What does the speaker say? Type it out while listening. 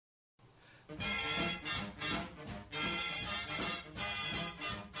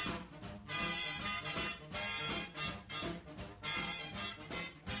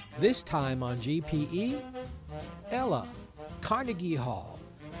This time on GPE, Ella, Carnegie Hall,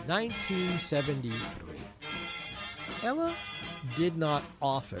 1973. Ella did not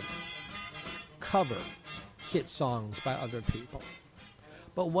often cover hit songs by other people,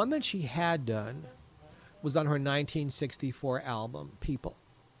 but one that she had done was on her 1964 album, People.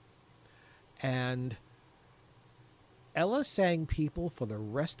 And Ella sang People for the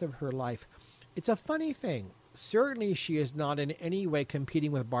rest of her life. It's a funny thing. Certainly she is not in any way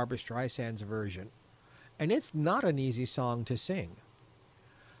competing with Barbra Streisand's version. And it's not an easy song to sing.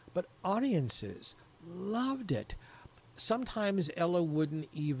 But audiences loved it. Sometimes Ella wouldn't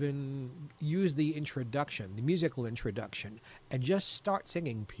even use the introduction, the musical introduction, and just start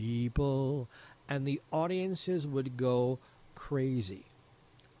singing People, and the audiences would go crazy.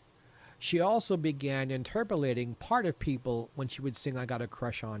 She also began interpolating part of People when she would sing I Got a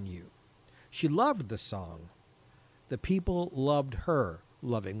Crush on You. She loved the song. The people loved her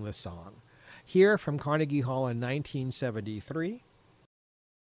loving the song. Here from Carnegie Hall in 1973,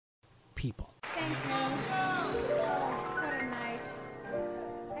 People. Thank you. Oh, what a night.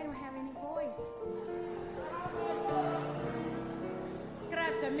 I don't have any voice.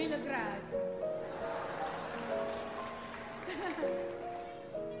 Grazie, mille grazie.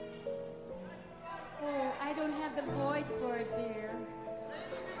 Oh, I don't have the voice for it, dear.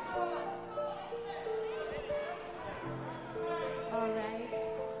 All right.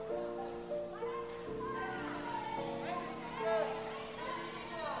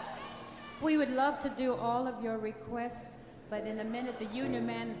 We would love to do all of your requests, but in a minute the union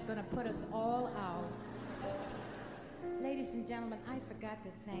man is going to put us all out. Ladies and gentlemen, I forgot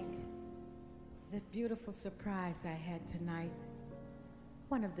to thank the beautiful surprise I had tonight.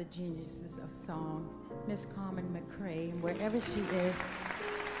 One of the geniuses of song, Miss Carmen McRae, wherever she is.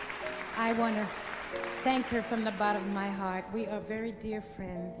 I want to thank her from the bottom of my heart. We are very dear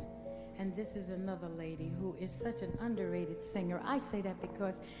friends, and this is another lady who is such an underrated singer. I say that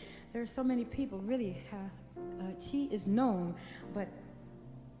because there are so many people really, she is known, but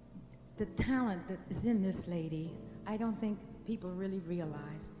the talent that is in this lady, I don't think people really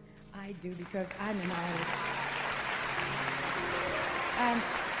realize. I do, because I'm an artist.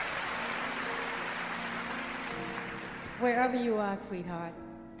 Wherever you are, sweetheart,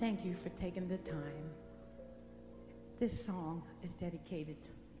 thank you for taking the time. This song is dedicated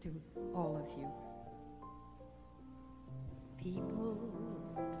to all of you. People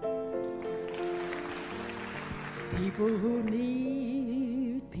who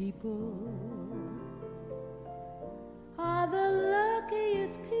need people are the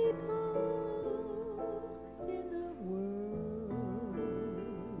luckiest people in the world.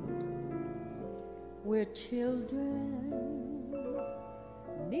 We're children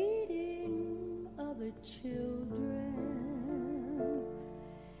needing other children,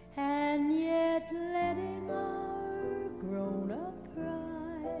 and yet letting our grown-up pride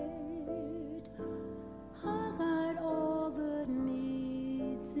hide all the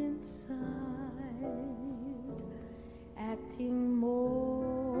needs inside, acting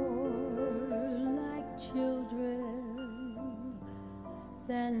more like children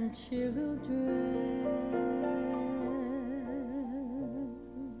than children.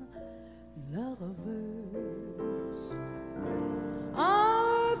 Lovers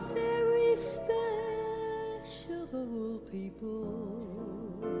are very special people.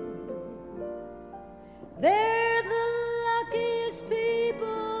 They're the luckiest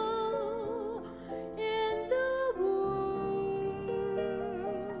people in the world,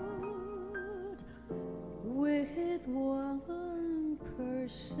 with one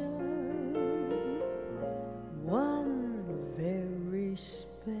person, one very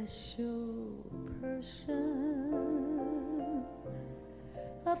special person,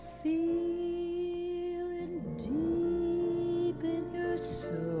 a feeling deep in your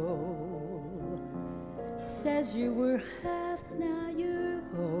soul says you were half, now you're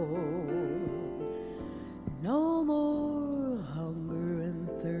whole. No more hunger and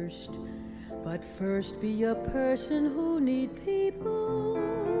thirst, but first be a person who need people.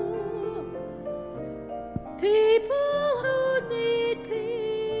 People who need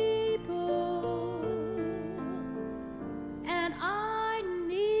people. And I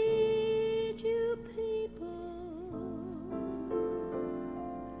need you people.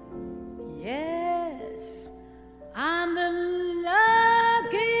 Yes, I'm the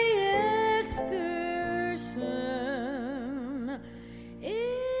luckiest person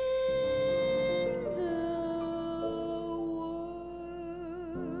in the world.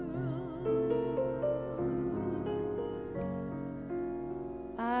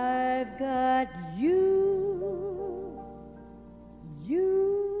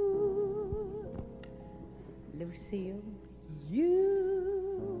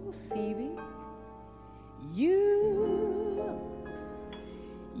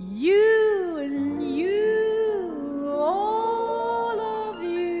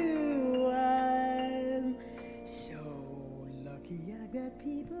 that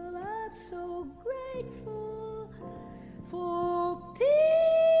people are so grateful for people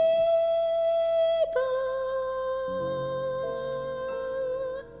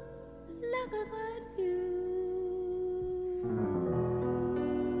like you.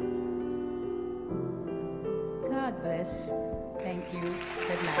 God bless. Thank you.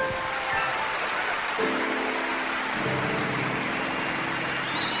 Good night.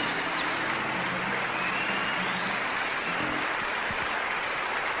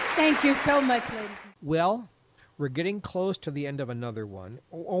 Thank you so much, ladies. Well, we're getting close to the end of another one.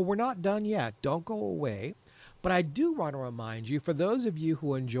 Or we're not done yet. Don't go away. But I do want to remind you, for those of you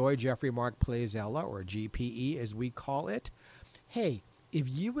who enjoy Jeffrey Mark Plays Ella, or GPE as we call it, hey, if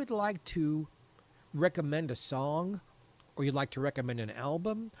you would like to recommend a song, or you'd like to recommend an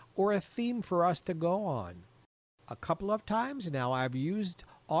album, or a theme for us to go on, a couple of times now I've used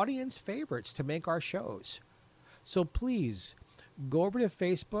audience favorites to make our shows. So please, go over to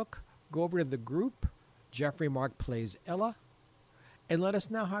Facebook, go over to the group, Jeffrey Mark Plays Ella, and let us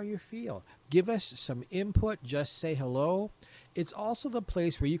know how you feel. Give us some input. Just say hello. It's also the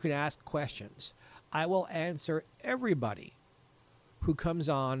place where you can ask questions. I will answer everybody who comes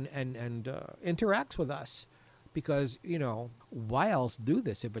on and interacts with us, because, you know, why else do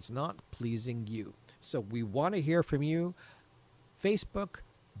this if it's not pleasing you? So we want to hear from you. Facebook,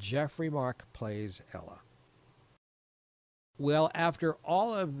 Jeffrey Mark Plays Ella. Well, after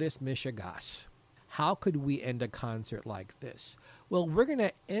all of this mishegas, how could we end a concert like this? Well, we're going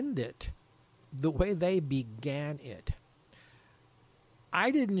to end it the way they began it.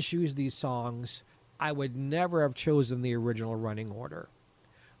 I didn't choose these songs. I would never have chosen the original running order.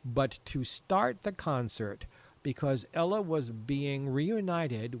 But to start the concert, because Ella was being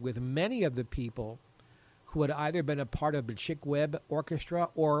reunited with many of the people who had either been a part of the Chick Webb Orchestra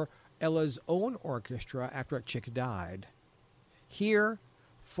or Ella's own orchestra after Chick died. Here,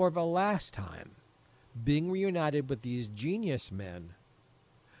 for the last time, being reunited with these genius men,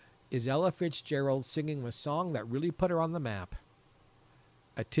 is Ella Fitzgerald singing a song that really put her on the map,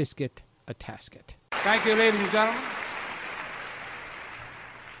 A Tisket, a Tasket. Thank you, ladies and gentlemen.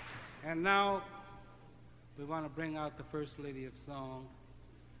 And now we want to bring out the First Lady of Song,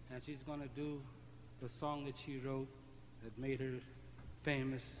 and she's going to do the song that she wrote that made her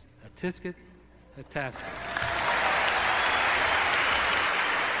famous, A Tisket, a Tasket.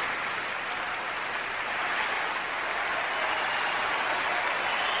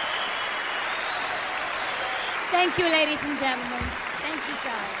 Thank you, ladies and gentlemen. Thank you, so.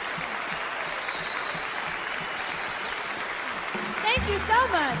 Thank you so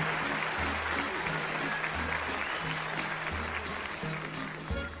much.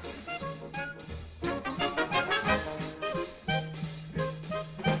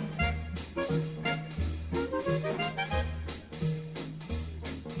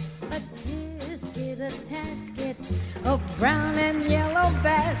 A tisket, a tasket, a brown and yellow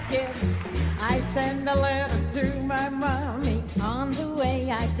basket. I send a letter to my mommy. On the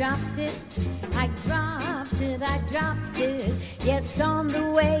way I dropped it, I dropped it, I dropped it. Yes, on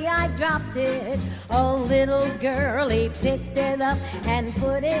the way I dropped it. A little girlie picked it up and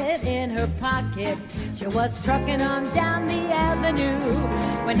put it in her pocket. She was trucking on down the avenue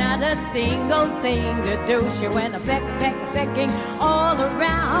when not a single thing to do. She went pecking all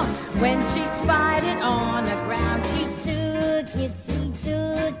around. When she spied it on the ground, she took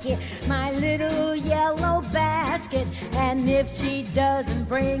it, my little yellow basket. And if she doesn't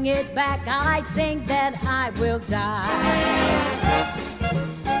bring it back, I think that I will die.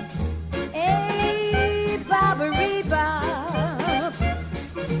 Hey, Bobbery-Bob.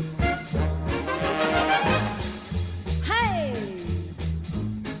 Hey!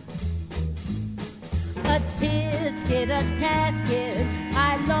 A tisket, a tasket,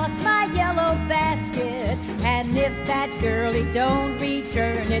 I lost my yellow basket. And if that girlie don't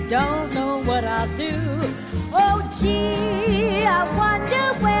return it, don't know what I'll do. Oh, gee, I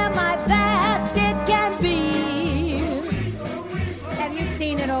wonder where my basket can be. Have you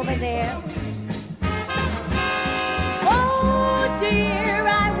seen it over there? Oh, dear,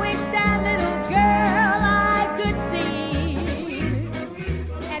 I wish that little girl I could see.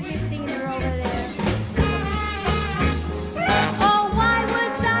 Have you seen her over there? Oh, why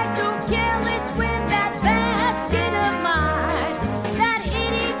was I so careless with that basket of mine? That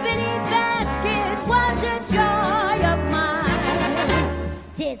itty-bitty basket was a joy of mine.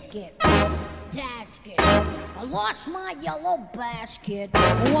 Tisket, tasket, I lost my yellow basket.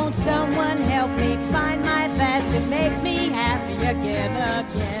 Won't someone help me find my basket? Make me happy again.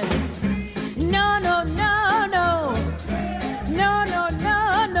 No, no, no, no. No, no,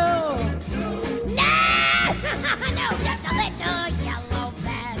 no, no. No! No, just a little yellow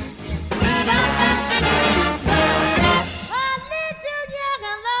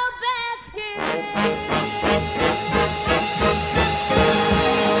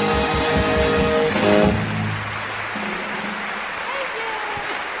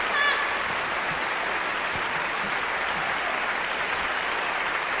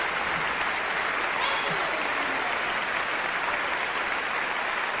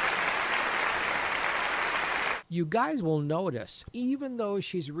You guys will notice, even though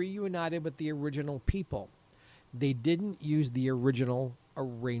she's reunited with the original people, they didn't use the original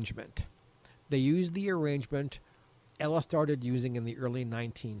arrangement. They used the arrangement Ella started using in the early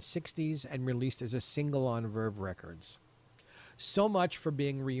 1960s and released as a single on Verve Records. So much for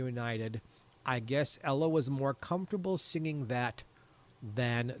being reunited. I guess Ella was more comfortable singing that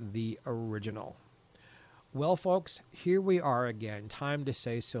than the original. Well, folks, here we are again. Time to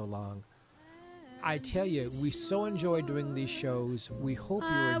say so long. I tell you, we so enjoy doing these shows. We hope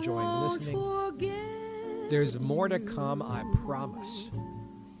you're enjoying listening. There's more to come, I promise.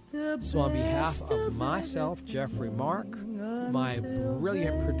 So on behalf of myself, Jeffrey Mark, my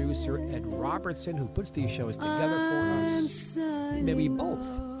brilliant producer, Ed Robertson, who puts these shows together for us, may we both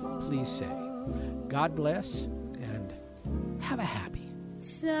please say, God bless and have a happy.